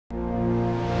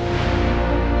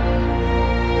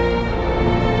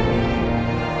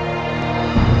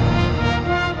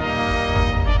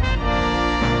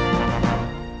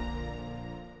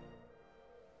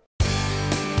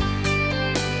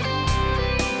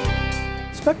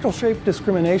Spectral shape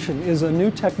discrimination is a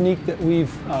new technique that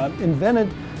we've invented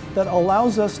that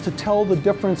allows us to tell the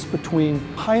difference between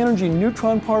high-energy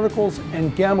neutron particles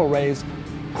and gamma rays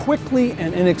quickly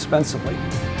and inexpensively.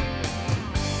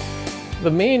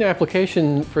 The main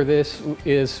application for this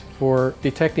is for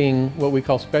detecting what we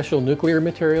call special nuclear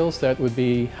materials. That would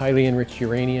be highly enriched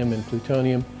uranium and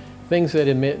plutonium, things that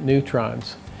emit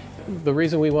neutrons. The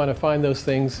reason we want to find those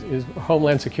things is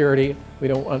Homeland security. We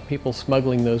don't want people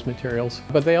smuggling those materials.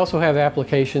 But they also have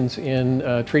applications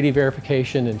in treaty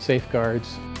verification and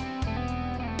safeguards.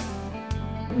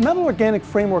 Metal organic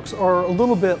frameworks are a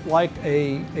little bit like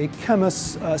a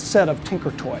chemist's set of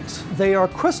tinker toys. They are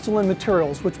crystalline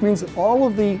materials, which means that all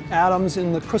of the atoms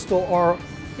in the crystal are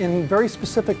in very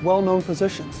specific, well-known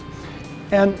positions.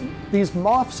 And these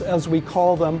MOFs, as we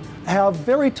call them, have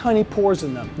very tiny pores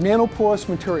in them, nanoporous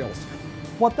materials.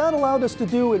 What that allowed us to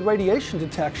do in radiation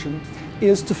detection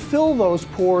is to fill those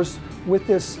pores with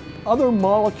this other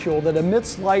molecule that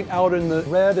emits light out in the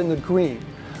red and the green.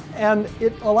 And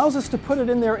it allows us to put it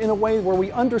in there in a way where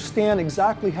we understand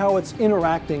exactly how it's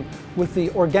interacting with the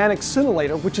organic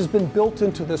scintillator, which has been built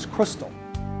into this crystal.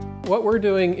 What we're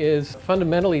doing is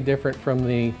fundamentally different from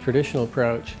the traditional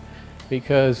approach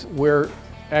because we're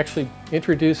actually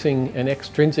introducing an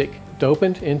extrinsic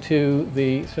dopant into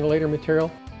the scintillator material.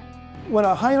 When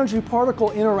a high-energy particle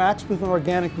interacts with an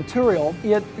organic material,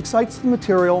 it excites the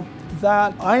material.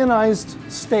 That ionized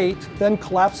state then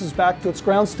collapses back to its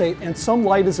ground state, and some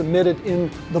light is emitted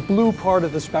in the blue part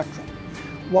of the spectrum.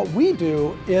 What we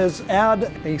do is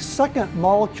add a second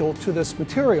molecule to this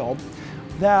material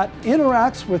that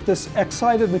interacts with this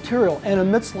excited material and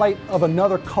emits light of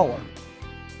another color.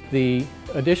 The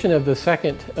addition of the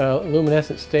second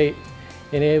luminescent state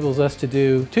enables us to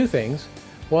do two things.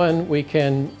 One, we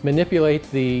can manipulate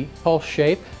the pulse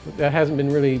shape. That hasn't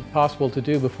been really possible to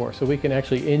do before. So we can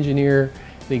actually engineer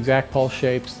the exact pulse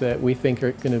shapes that we think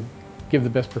are going to give the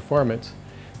best performance.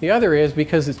 The other is,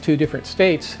 because it's two different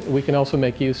states, we can also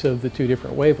make use of the two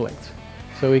different wavelengths.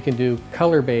 So we can do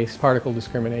color-based particle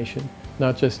discrimination,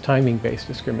 not just timing-based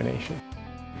discrimination.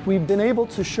 We've been able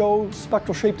to show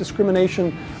spectral shape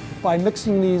discrimination by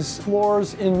mixing these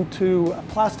fluors into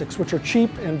plastics, which are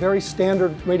cheap and very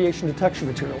standard radiation detection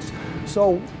materials.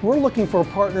 So we're looking for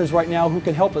partners right now who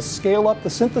can help us scale up the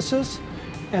synthesis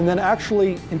and then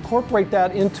actually incorporate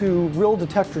that into real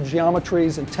detector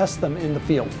geometries and test them in the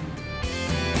field.